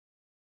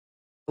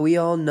We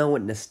all know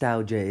what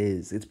nostalgia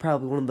is. It's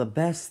probably one of the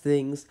best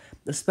things,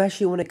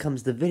 especially when it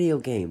comes to video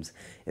games.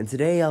 And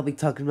today I'll be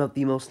talking about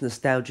the most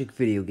nostalgic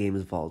video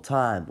games of all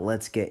time.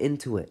 Let's get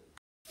into it.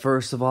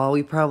 First of all,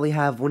 we probably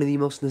have one of the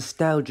most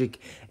nostalgic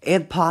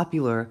and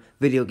popular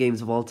video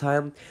games of all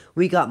time.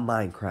 We got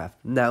Minecraft.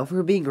 Now, if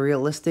we're being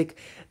realistic,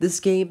 this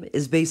game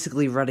is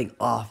basically running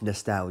off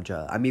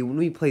nostalgia. I mean, when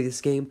we play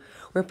this game,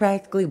 we're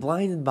practically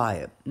blinded by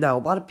it. Now, a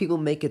lot of people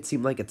make it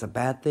seem like it's a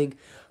bad thing,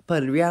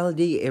 but in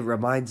reality, it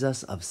reminds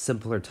us of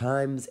simpler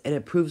times, and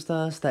it proves to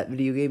us that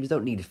video games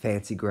don't need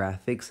fancy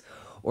graphics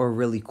or a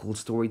really cool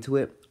story to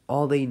it.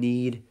 All they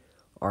need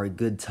are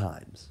good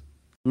times.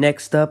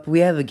 Next up, we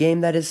have a game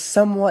that is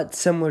somewhat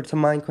similar to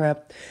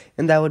Minecraft,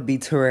 and that would be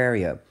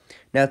Terraria.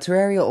 Now,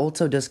 Terraria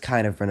also does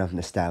kind of run off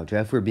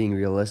nostalgia, if we're being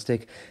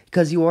realistic,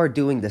 because you are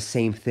doing the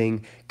same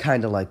thing,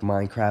 kind of like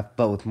Minecraft,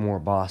 but with more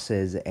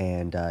bosses,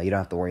 and you don't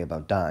have to worry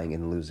about dying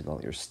and losing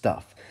all your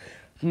stuff.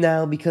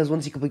 Now, because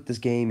once you complete this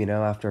game,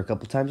 after a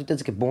couple times, it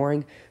does get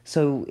boring,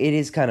 so it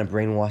is kind of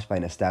brainwashed by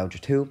nostalgia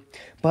too.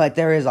 But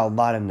there is a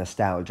lot of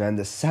nostalgia, and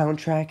the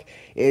soundtrack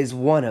is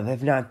one of,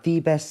 if not the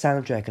best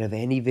soundtrack out of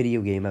any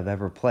video game I've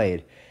ever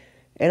played.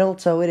 And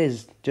also, it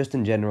is, just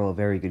in general, a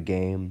very good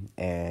game,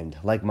 and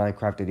like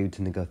Minecraft, I do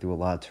tend to go through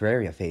a lot of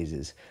Terraria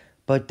phases,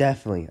 but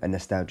definitely a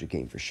nostalgic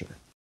game for sure.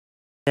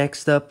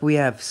 Next up, we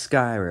have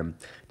Skyrim.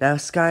 Now,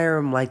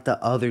 Skyrim, like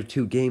the other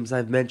two games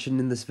I've mentioned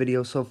in this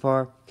video so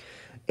far,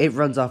 it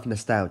runs off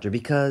nostalgia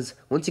because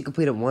once you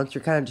complete it once,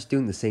 you're kind of just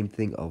doing the same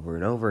thing over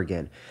and over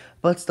again.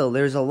 But still,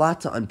 there's a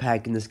lot to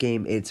unpack in this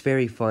game. It's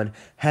very fun,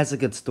 has a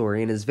good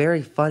story, and is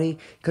very funny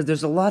because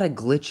there's a lot of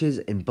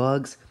glitches and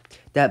bugs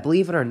that,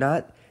 believe it or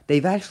not,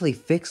 they've actually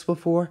fixed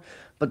before,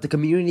 but the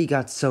community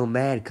got so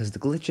mad because the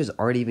glitches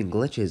aren't even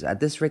glitches. At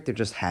this rate, they're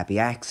just happy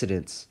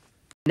accidents.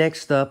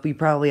 Next up, we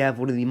probably have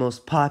one of the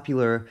most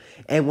popular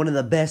and one of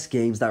the best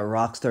games that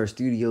Rockstar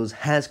Studios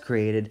has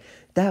created.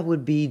 That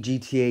would be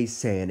GTA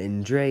San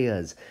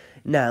Andreas.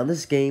 Now,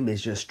 this game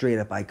is just straight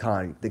up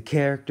iconic. The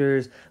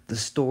characters, the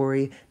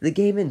story, the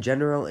game in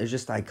general is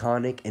just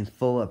iconic and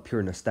full of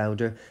pure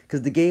nostalgia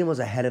because the game was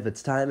ahead of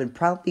its time and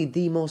probably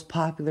the most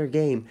popular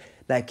game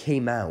that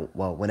came out.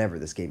 Well, whenever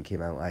this game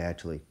came out, I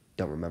actually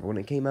don't remember when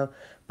it came out,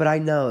 but I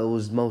know it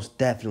was most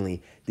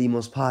definitely the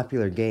most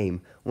popular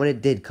game when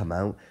it did come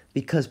out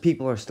because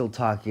people are still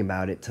talking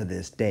about it to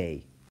this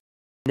day.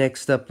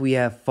 Next up, we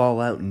have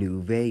Fallout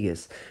New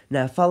Vegas.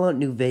 Now, Fallout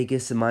New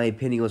Vegas, in my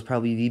opinion, was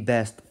probably the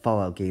best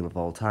Fallout game of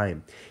all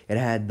time. It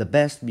had the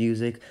best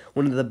music,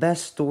 one of the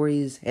best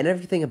stories, and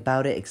everything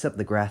about it except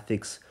the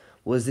graphics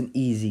was an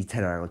easy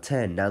 10 out of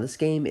 10. Now, this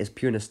game is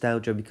pure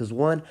nostalgia because,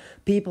 one,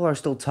 people are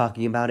still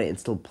talking about it and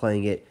still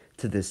playing it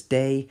to this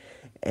day,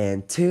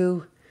 and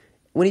two,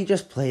 when you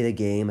just play the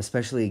game,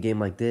 especially a game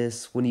like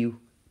this, when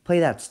you play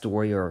that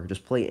story or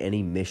just play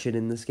any mission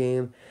in this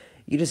game,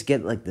 you just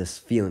get like this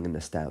feeling of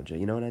nostalgia,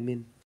 you know what I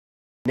mean?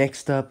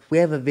 Next up, we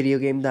have a video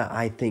game that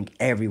I think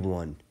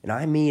everyone, and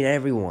I mean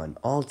everyone,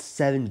 all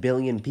 7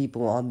 billion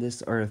people on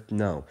this earth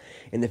know.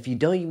 And if you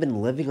don't, you've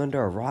been living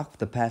under a rock for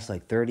the past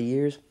like 30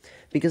 years,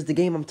 because the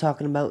game I'm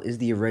talking about is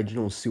the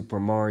original Super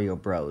Mario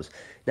Bros.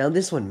 Now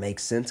this one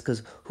makes sense,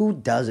 because who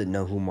doesn't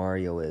know who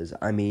Mario is?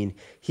 I mean,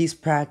 he's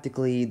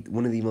practically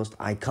one of the most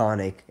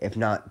iconic, if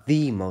not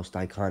the most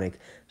iconic,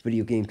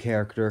 video game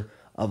character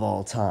of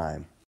all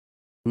time.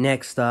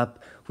 Next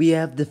up, we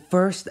have the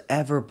first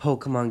ever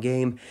Pokemon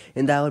game,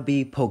 and that would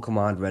be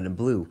Pokemon Red and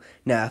Blue.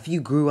 Now, if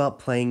you grew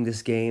up playing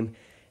this game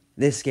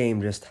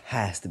just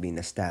has to be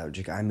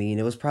nostalgic. I mean,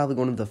 it was probably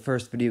one of the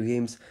first video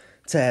games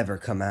to ever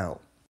come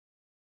out.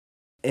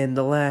 And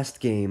the last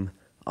game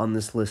on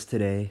this list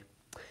today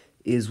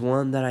is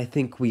one that I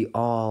think we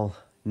all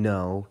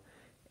know,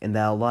 and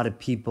that a lot of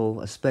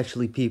people,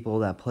 especially people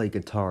that play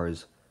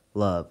guitars,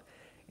 love.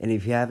 And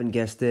if you haven't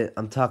guessed it,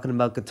 I'm talking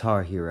about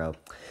Guitar Hero.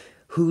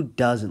 Who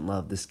doesn't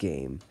love this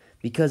game?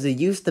 Because it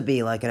used to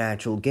be like an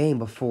actual game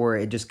before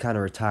it just kind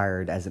of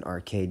retired as an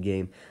arcade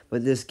game.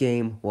 But this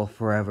game will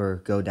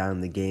forever go down in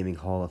the Gaming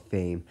Hall of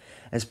Fame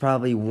as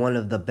probably one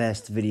of the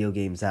best video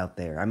games out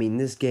there. I mean,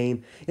 this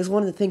game is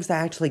one of the things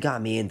that actually got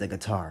me into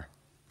guitar.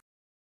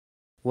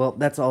 Well,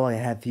 that's all I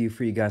have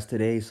for you guys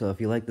today. So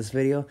if you like this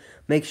video,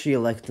 make sure you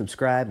like and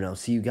subscribe, and I'll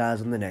see you guys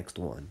on the next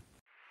one.